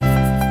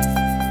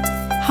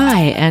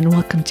Hi, and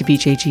welcome to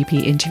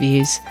BJGP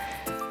Interviews.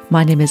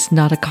 My name is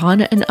Nada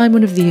Khan, and I'm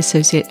one of the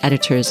associate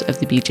editors of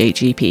the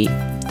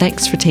BJGP.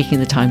 Thanks for taking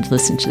the time to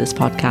listen to this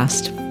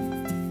podcast.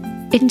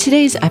 In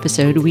today's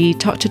episode, we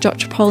talk to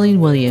Dr. Pauline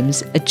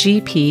Williams, a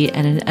GP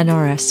and an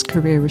NRS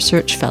Career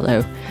Research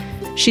Fellow.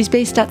 She's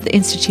based at the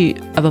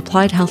Institute of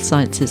Applied Health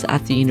Sciences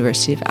at the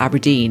University of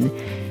Aberdeen,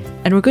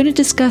 and we're going to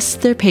discuss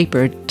their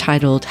paper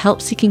titled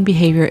Help-Seeking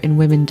Behaviour in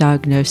Women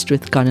Diagnosed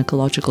with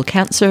Gynecological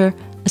Cancer,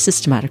 a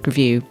Systematic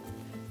Review.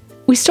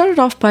 We started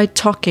off by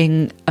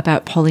talking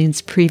about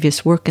Pauline's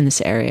previous work in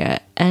this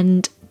area,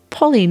 and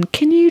Pauline,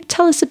 can you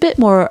tell us a bit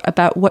more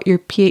about what your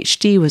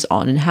PhD was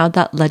on and how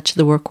that led to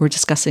the work we're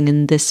discussing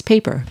in this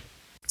paper?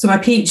 So my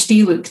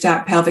PhD looked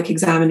at pelvic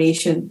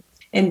examination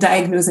in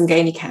diagnosing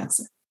gynae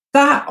cancer.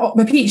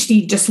 My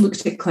PhD just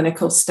looked at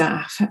clinical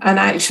staff. And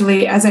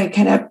actually, as I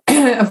kind of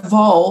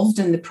evolved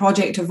and the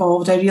project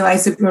evolved, I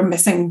realised that we were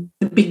missing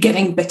the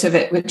beginning bit of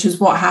it, which is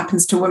what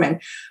happens to women.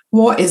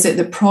 What is it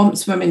that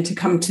prompts women to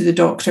come to the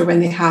doctor when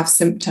they have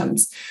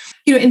symptoms?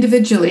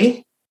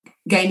 Individually,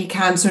 gynae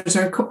cancers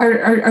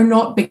are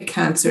not big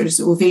cancers,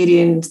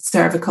 ovarian,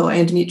 cervical,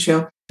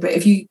 endometrial. But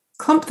if you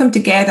clump them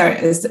together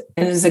as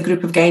a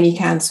group of gynae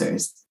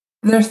cancers,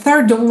 they're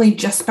third only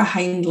just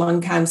behind lung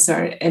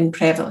cancer in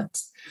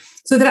prevalence.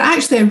 So they're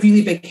actually a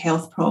really big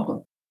health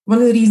problem. One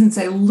of the reasons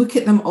I look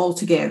at them all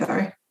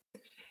together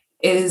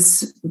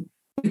is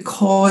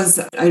because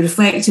I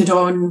reflected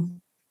on,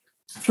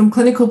 from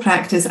clinical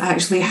practice,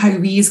 actually how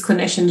we as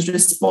clinicians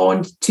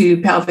respond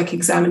to pelvic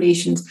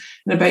examinations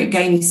and about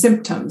gynae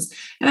symptoms.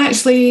 And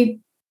actually,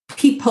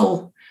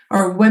 people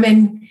or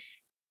women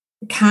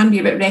can be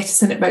a bit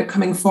reticent about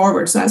coming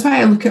forward. So that's why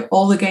I look at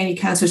all the gynae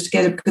cancers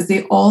together, because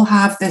they all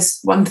have this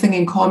one thing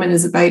in common,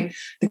 is about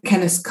the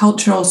kind of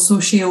cultural,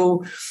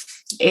 socio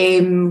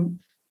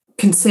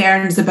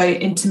concerns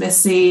about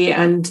intimacy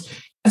and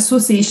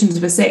associations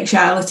with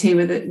sexuality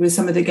with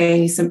some of the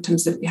gynae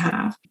symptoms that we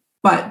have.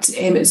 But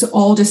it's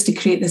all just to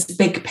create this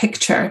big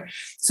picture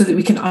so that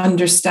we can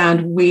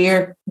understand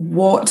where,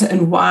 what,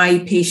 and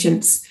why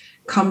patients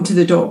come to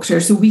the doctor.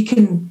 So we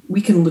can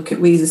look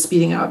at ways of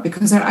speeding it up,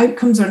 because our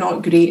outcomes are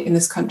not great in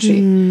this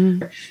country.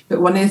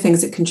 But one of the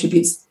things that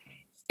contributes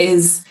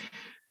is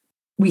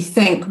we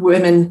think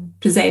women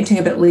presenting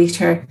a bit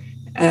later,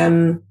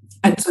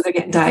 and so they're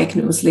getting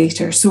diagnosed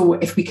later. So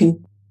if we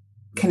can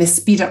kind of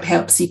speed up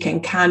help seeking,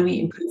 can we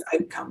improve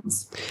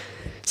outcomes?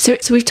 So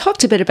we've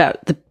talked a bit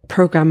about the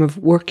program of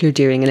work you're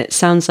doing, and it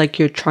sounds like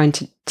you're trying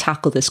to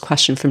tackle this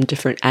question from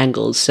different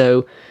angles.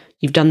 So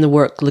you've done the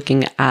work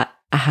looking at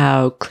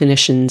how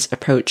clinicians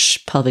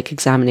approach pelvic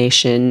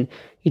examination.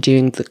 You're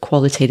doing the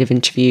qualitative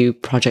interview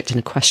project and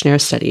a questionnaire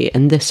study,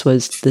 and this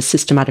was the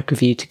systematic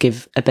review to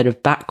give a bit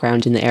of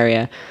background in the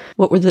area.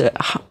 What were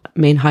the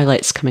main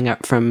highlights coming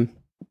out from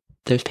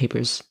those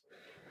papers?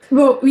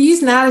 Well, we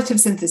use narrative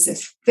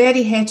synthesis,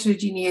 very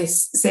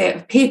heterogeneous set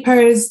of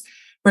papers.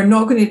 We're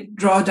not going to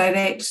draw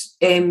direct,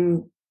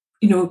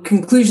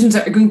 conclusions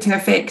that are going to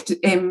affect,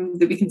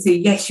 that we can say,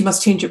 yes, you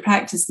must change your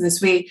practice in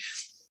this way.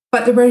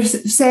 But there were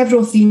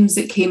several themes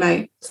that came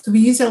out. So we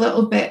used a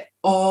little bit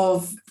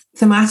of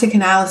thematic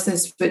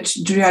analysis,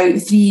 which drew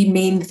out three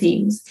main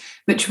themes,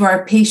 which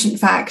were patient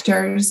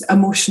factors,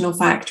 emotional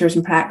factors,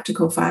 and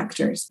practical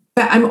factors.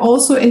 But I'm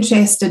also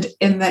interested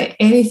in that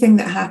anything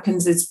that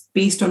happens is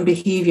based on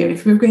behaviour.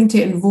 If we're going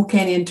to invoke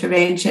any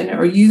intervention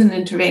or use an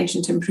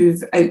intervention to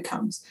improve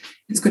outcomes,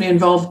 it's going to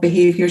involve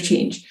behaviour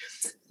change.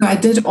 So I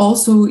did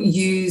also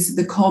use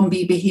the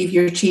COM-B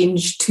behaviour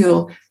change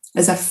tool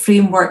as a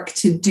framework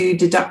to do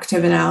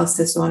deductive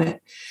analysis on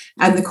it.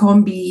 And the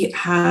COM-B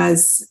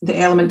has the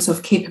elements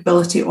of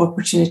capability,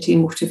 opportunity,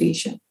 and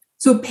motivation.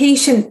 So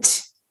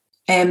patient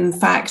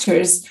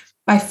factors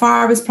by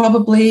far was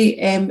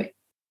probably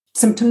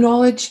symptom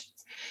knowledge.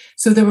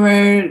 So there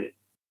were,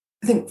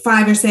 I think,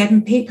 5 or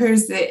 7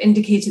 papers that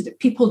indicated that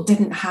people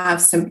didn't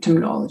have symptom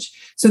knowledge.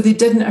 So they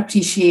didn't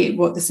appreciate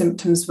what the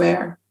symptoms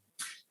were.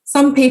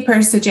 Some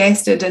papers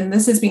suggested, and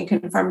this has been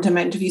confirmed in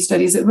my interview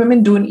studies, that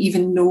women don't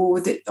even know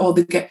the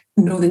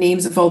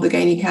names of all the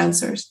gynae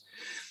cancers.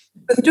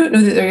 But they don't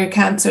know that their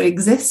cancer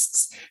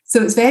exists.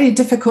 So it's very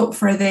difficult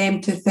for them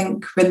to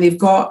think, when they've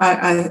got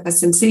a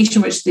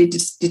sensation which they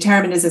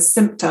determine as a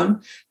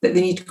symptom, that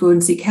they need to go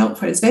and seek help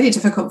for. It's very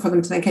difficult for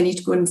them to think, I need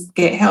to go and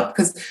get help,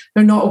 because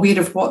they're not aware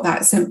of what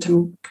that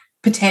symptom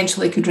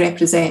potentially could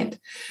represent.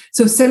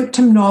 So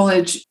symptom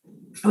knowledge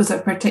was a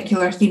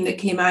particular theme that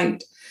came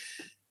out.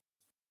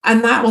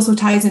 And that also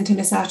ties into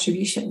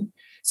misattribution.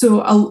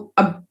 So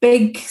a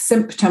big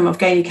symptom of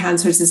gynae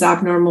cancers is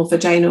abnormal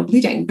vaginal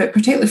bleeding, but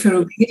particularly for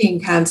ovarian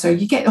cancer,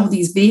 you get all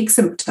these vague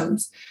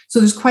symptoms. So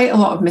there's quite a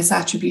lot of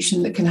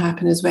misattribution that can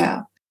happen as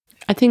well.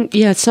 I think,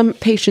 some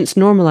patients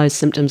normalize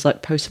symptoms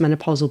like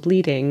postmenopausal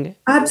bleeding.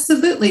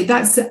 Absolutely.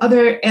 That's the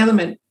other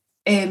element.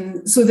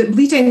 So that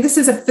bleeding, this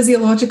is a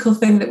physiological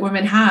thing that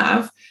women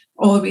have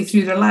all the way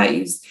through their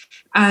lives.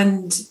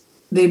 And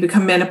they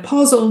become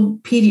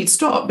menopausal, periods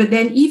stop. But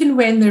then even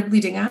when they're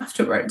bleeding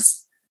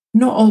afterwards,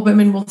 not all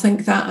women will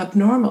think that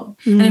abnormal.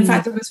 And in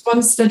fact, there was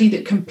one study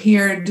that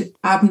compared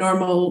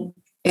abnormal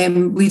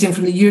bleeding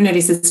from the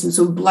urinary system,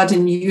 so blood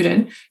in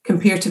urine,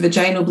 compared to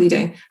vaginal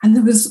bleeding. And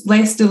there was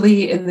less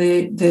delay in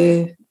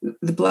the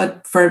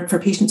blood for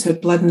patients who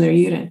had blood in their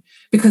urine,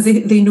 because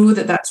they know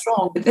that that's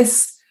wrong. But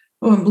this,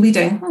 I'm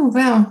bleeding. Oh,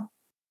 well,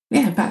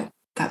 yeah, but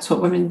that's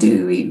what women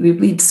do. We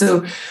bleed.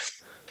 So,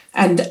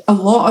 and a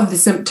lot of the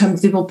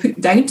symptoms they will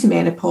put down to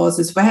menopause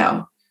as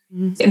well.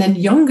 And in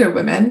younger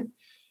women,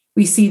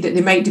 we see that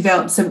they might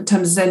develop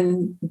symptoms,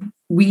 and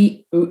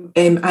we,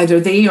 either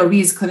they or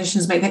we as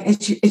clinicians might think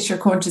it's your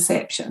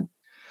contraception.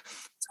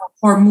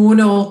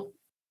 So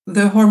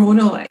the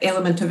hormonal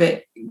element of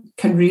it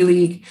can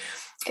really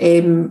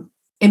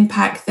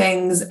impact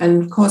things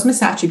and cause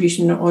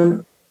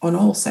misattribution on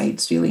all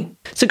sides, really.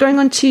 So going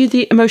on to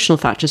the emotional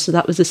factors, so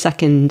that was the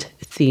second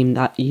theme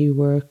that you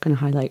were going to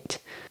highlight.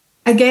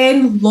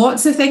 Again,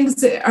 lots of things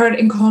that are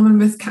in common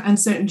with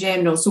cancer in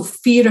general. So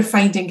fear of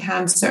finding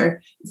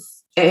cancer,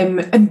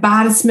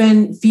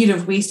 embarrassment, fear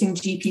of wasting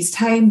GP's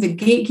time. The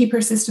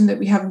gatekeeper system that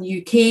we have in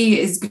the UK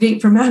is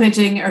great for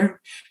managing our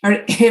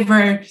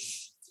ever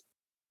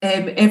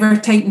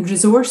tightened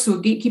resource. So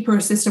a gatekeeper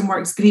system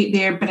works great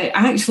there, but it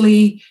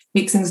actually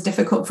makes things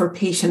difficult for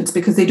patients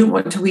because they don't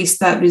want to waste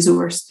that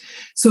resource.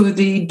 So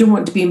they don't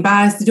want to be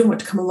embarrassed. They don't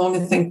want to come along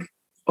and think,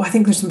 oh, I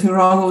think there's something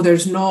wrong. Oh,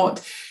 there's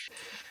not.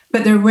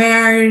 But there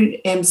were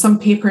some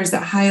papers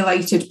that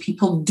highlighted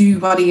people do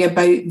worry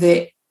about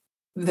the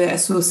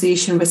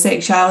association with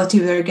sexuality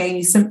with their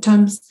gynae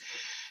symptoms,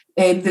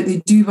 that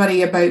they do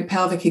worry about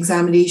pelvic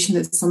examination,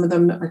 that some of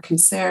them are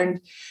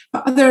concerned.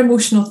 But other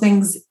emotional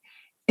things,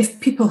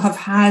 if people have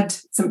had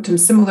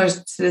symptoms similar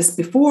to this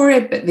before,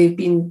 but they've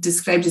been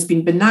described as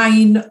being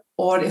benign,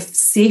 or if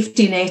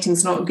safety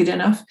netting's not good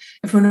enough,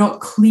 if we're not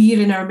clear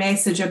in our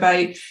message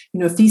about,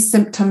 if these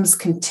symptoms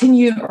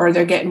continue or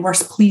they're getting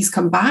worse, please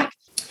come back.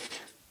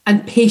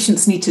 And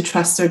patients need to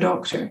trust their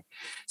doctor.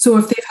 So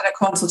if they've had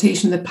a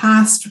consultation in the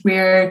past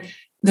where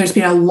there's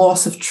been a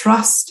loss of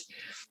trust,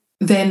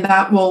 then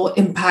that will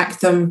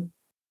impact them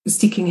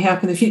seeking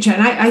help in the future.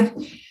 And I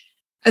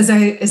as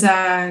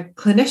a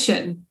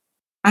clinician,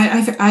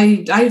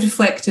 I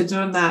reflected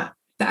on that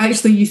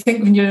actually you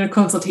think when you're in a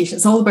consultation,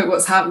 it's all about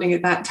what's happening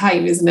at that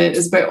time, isn't it?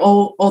 It's about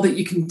all that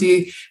you can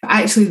do. But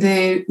actually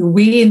the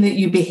way in that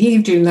you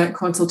behave during that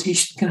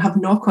consultation can have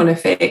knock-on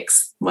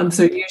effects months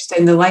or years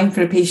down the line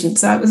for a patient.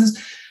 So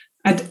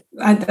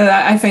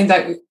I find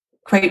that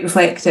quite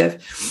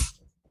reflective.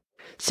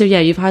 So yeah,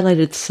 you've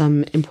highlighted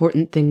some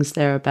important things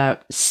there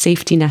about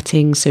safety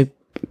netting. So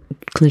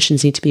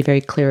clinicians need to be very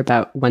clear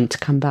about when to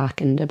come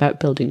back and about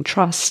building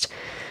trust.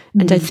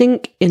 And I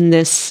think in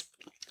this,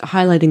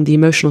 highlighting the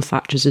emotional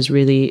factors is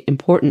really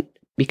important,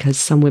 because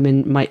some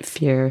women might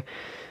fear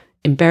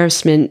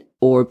embarrassment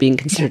or being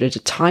considered a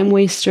time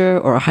waster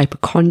or a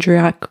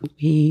hypochondriac.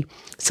 We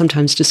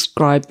sometimes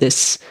describe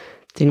this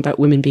thing about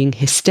women being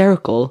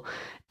hysterical,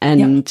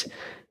 and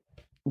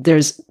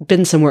there's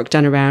been some work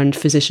done around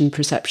physician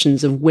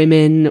perceptions of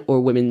women or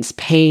women's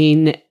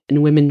pain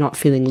and women not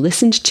feeling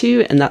listened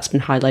to, and that's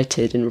been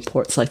highlighted in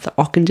reports like the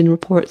Ockenden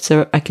report.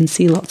 So I can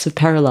see lots of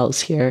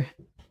parallels here.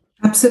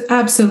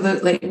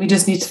 Absolutely. We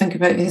just need to think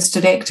about the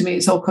hysterectomy.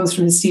 It all comes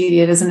from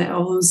hysteria, doesn't it?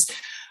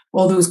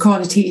 All those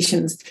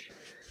connotations.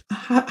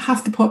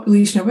 Half the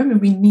population are women.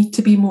 We need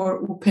to be more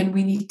open.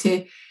 We need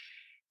to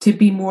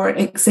be more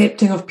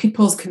accepting of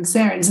people's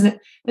concerns. And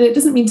it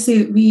doesn't mean to say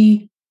that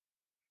we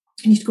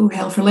need to go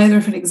hell for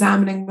leather for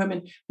examining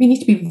women. We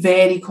need to be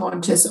very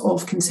conscious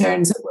of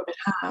concerns that women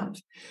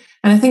have.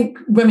 And I think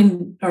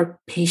women or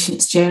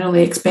patients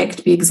generally expect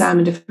to be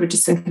examined. If we're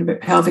just thinking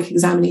about pelvic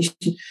examination,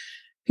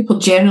 people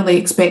generally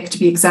expect to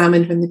be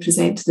examined when they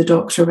present to the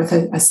doctor with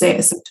a set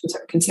of symptoms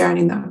that are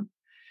concerning them.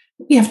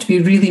 We have to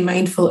be really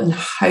mindful in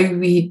how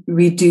we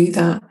do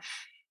that.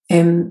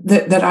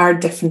 That there are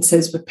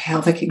differences with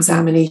pelvic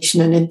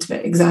examination and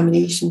intimate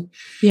examination.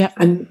 Yeah.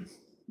 And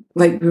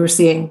like we were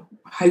saying,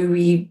 how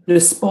we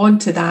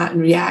respond to that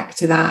and react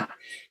to that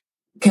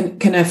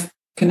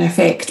can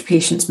affect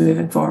patients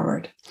moving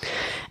forward.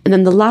 And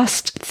then the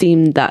last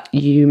theme that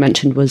you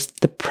mentioned was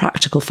the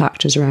practical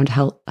factors around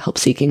help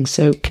seeking.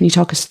 So can you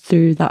talk us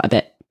through that a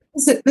bit?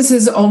 This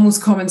is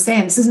almost common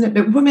sense, isn't it?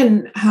 But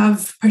women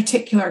have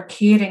particular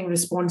caring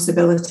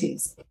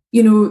responsibilities.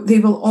 They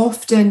will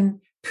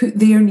often put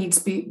their needs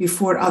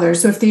before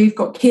others. So if they've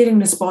got caring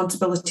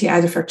responsibility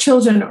either for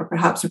children or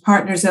perhaps their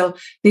partner's ill,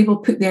 they will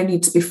put their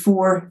needs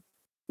before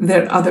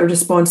their other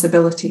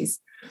responsibilities.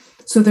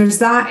 So there's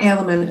that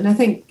element. And I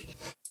think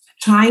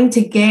trying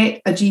to get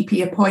a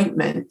GP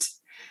appointment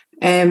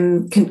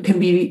can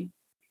be,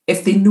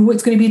 if they know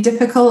it's going to be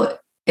difficult,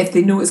 if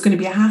they know it's going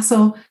to be a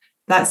hassle,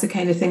 that's the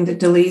kind of thing that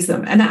delays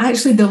them. And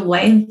actually the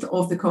length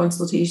of the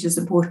consultation is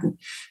important.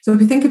 So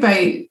if you think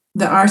about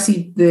the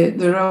RC,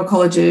 the Royal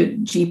College of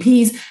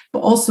GPs, but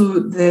also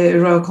the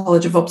Royal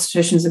College of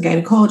Obstetricians and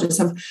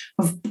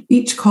Gynecologists,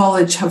 each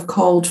college have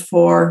called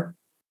for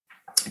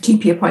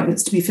GP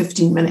appointments to be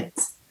 15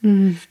 minutes.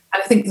 And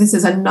I think this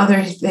is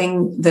another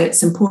thing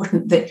that's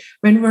important, that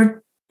when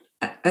we're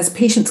as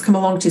patients come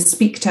along to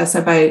speak to us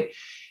about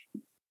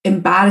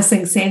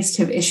embarrassing,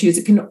 sensitive issues,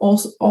 it can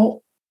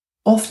also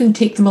often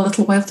take them a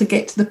little while to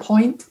get to the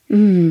point.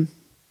 And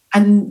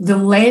the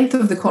length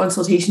of the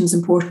consultation is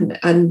important.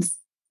 And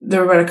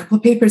there were a couple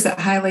of papers that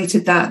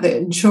highlighted that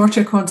in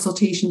shorter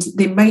consultations,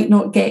 they might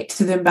not get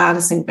to the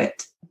embarrassing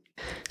bit.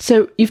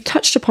 So you've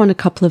touched upon a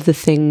couple of the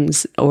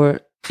things,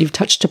 or you've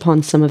touched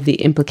upon some of the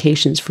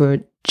implications for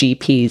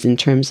GPs in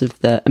terms of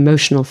the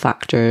emotional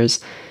factors,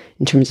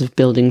 in terms of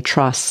building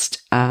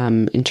trust,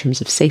 in terms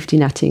of safety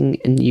netting,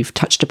 and you've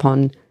touched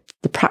upon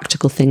the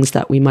practical things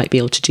that we might be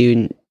able to do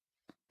in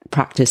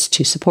practice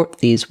to support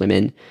these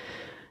women.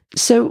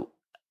 So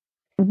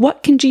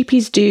what can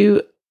GPs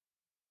do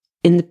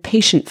in the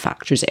patient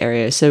factors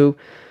area? So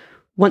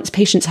once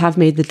patients have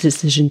made the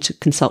decision to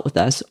consult with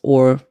us,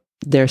 or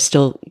they're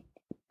still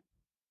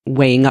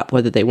weighing up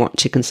whether they want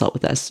to consult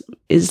with us,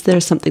 is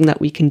there something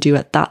that we can do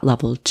at that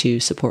level to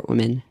support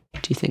women,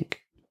 do you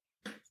think?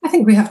 I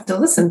think we have to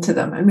listen to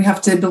them, and we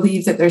have to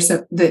believe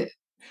that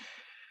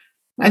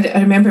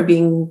I remember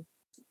being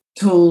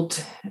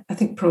told, I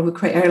think probably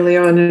quite early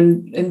on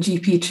in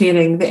GP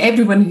training, that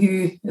everyone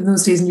who, in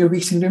those days in your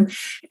waiting room,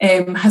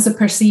 has a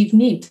perceived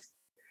need.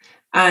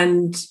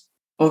 And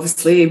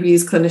obviously we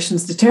as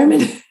clinicians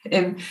determine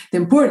the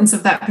importance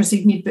of that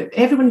perceived need, but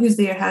everyone who's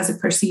there has a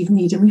perceived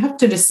need, and we have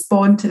to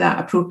respond to that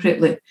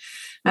appropriately.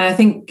 And I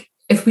think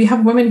if we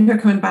have women who are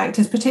coming back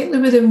to us,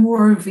 particularly with the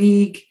more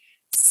vague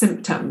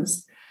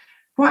symptoms,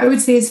 what I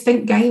would say is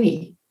think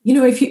gynae. You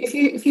know,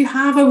 if you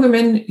have a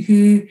woman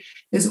who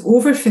is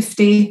over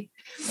 50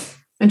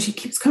 and she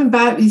keeps coming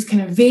back with these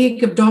kind of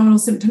vague abdominal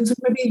symptoms or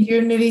maybe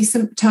urinary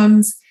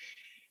symptoms,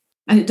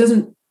 and it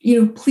doesn't,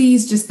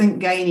 please just think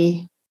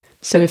gynae.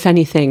 So if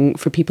anything,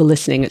 for people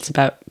listening, it's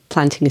about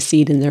planting a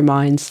seed in their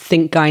minds.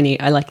 Think gynae.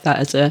 I like that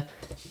as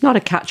not a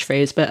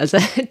catchphrase, but as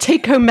a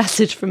take-home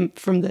message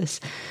from this.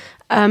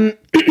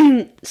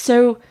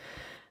 So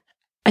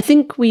I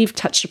think we've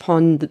touched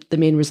upon the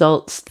main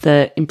results,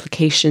 the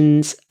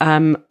implications.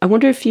 I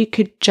wonder if you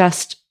could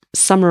just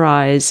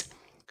summarize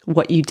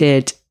what you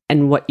did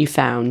and what you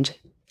found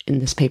in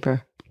this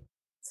paper.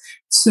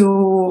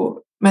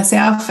 So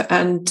myself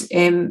and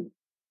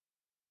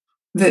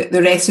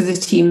the rest of the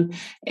team,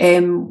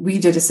 we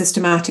did a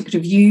systematic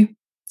review.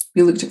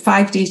 We looked at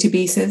 5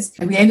 databases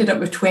and we ended up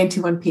with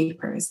 21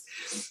 papers.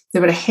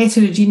 There were a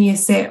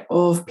heterogeneous set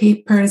of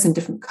papers in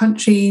different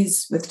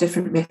countries with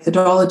different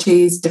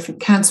methodologies,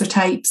 different cancer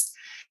types.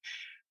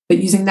 But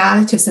using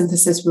narrative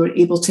synthesis, we were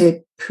able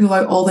to pull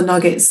out all the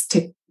nuggets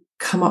to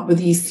come up with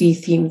these 3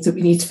 themes that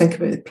we need to think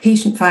about: the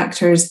patient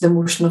factors, the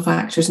emotional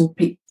factors,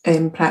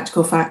 and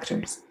practical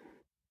factors.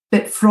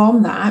 But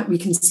from that, we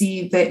can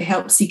see that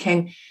help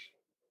seeking,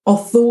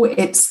 although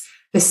it's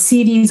the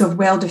series of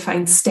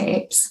well-defined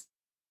steps,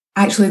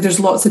 actually there's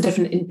lots of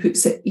different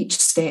inputs at each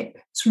step.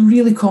 It's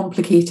really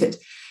complicated.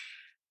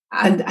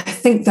 And I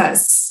think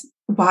that's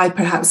why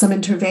perhaps some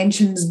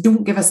interventions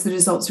don't give us the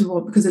results we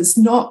want, because it's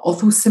not,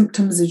 although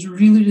symptoms is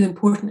really, really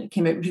important, it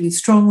came out really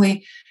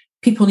strongly,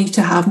 people need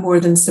to have more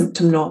than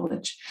symptom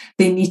knowledge.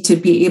 They need to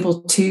be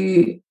able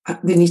to,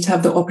 they need to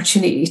have the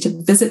opportunity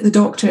to visit the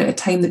doctor at a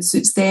time that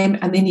suits them,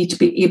 and they need to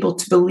be able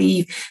to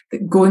believe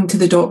that going to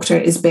the doctor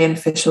is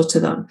beneficial to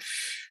them,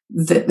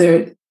 that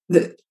the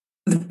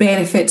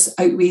benefits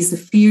outweighs the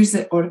fears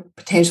or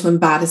potential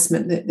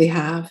embarrassment that they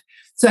have.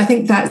 So I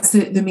think that's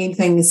the main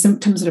thing. The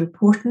symptoms are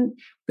important,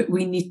 but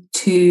we need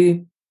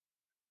to,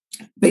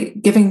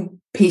 but giving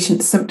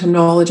patients symptom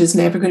knowledge is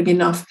never going to be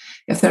enough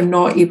if they're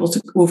not able to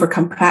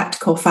overcome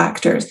practical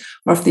factors,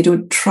 or if they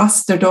don't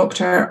trust their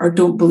doctor or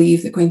don't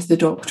believe that going to the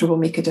doctor will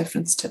make a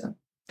difference to them.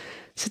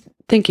 So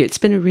thank you. It's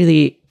been a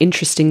really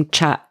interesting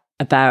chat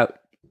about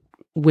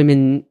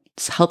women's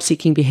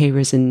help-seeking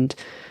behaviours and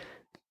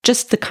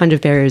just the kind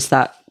of barriers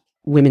that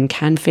women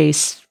can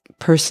face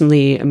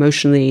personally,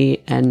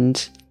 emotionally,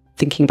 and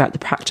thinking about the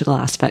practical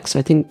aspects. So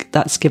I think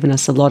that's given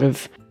us a lot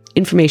of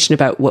information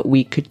about what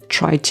we could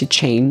try to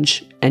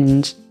change,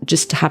 and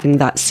just having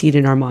that seed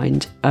in our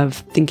mind of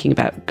thinking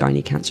about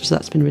gynae cancer. So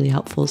that's been really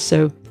helpful.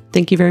 So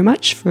thank you very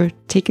much for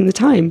taking the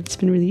time. It's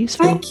been really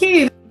useful. Thank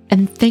you.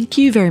 And thank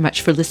you very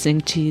much for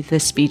listening to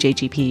this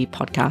BJGP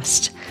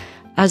podcast.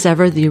 As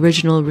ever, the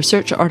original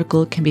research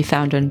article can be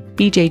found on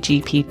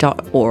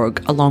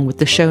bjgp.org, along with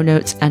the show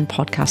notes and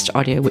podcast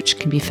audio, which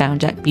can be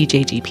found at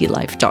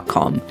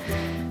bjgplife.com.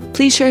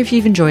 Please share if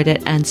you've enjoyed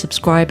it, and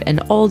subscribe in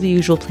all the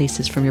usual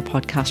places from your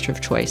podcaster of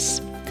choice.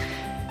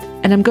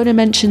 And I'm going to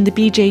mention the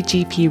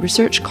BJGP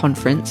Research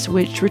Conference,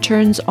 which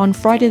returns on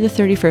Friday the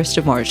 31st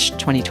of March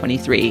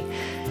 2023.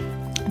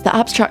 The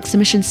abstract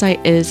submission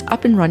site is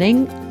up and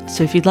running,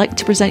 so if you'd like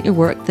to present your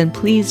work, then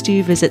please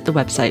do visit the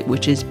website,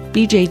 which is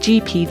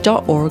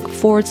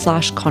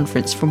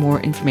bjgp.org/conference for more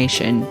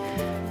information.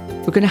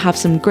 We're going to have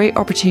some great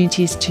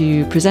opportunities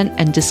to present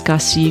and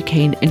discuss UK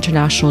and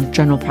international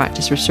general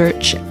practice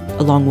research,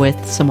 along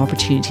with some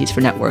opportunities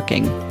for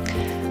networking.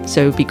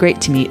 So it'd be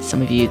great to meet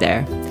some of you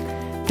there.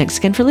 Thanks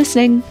again for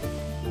listening.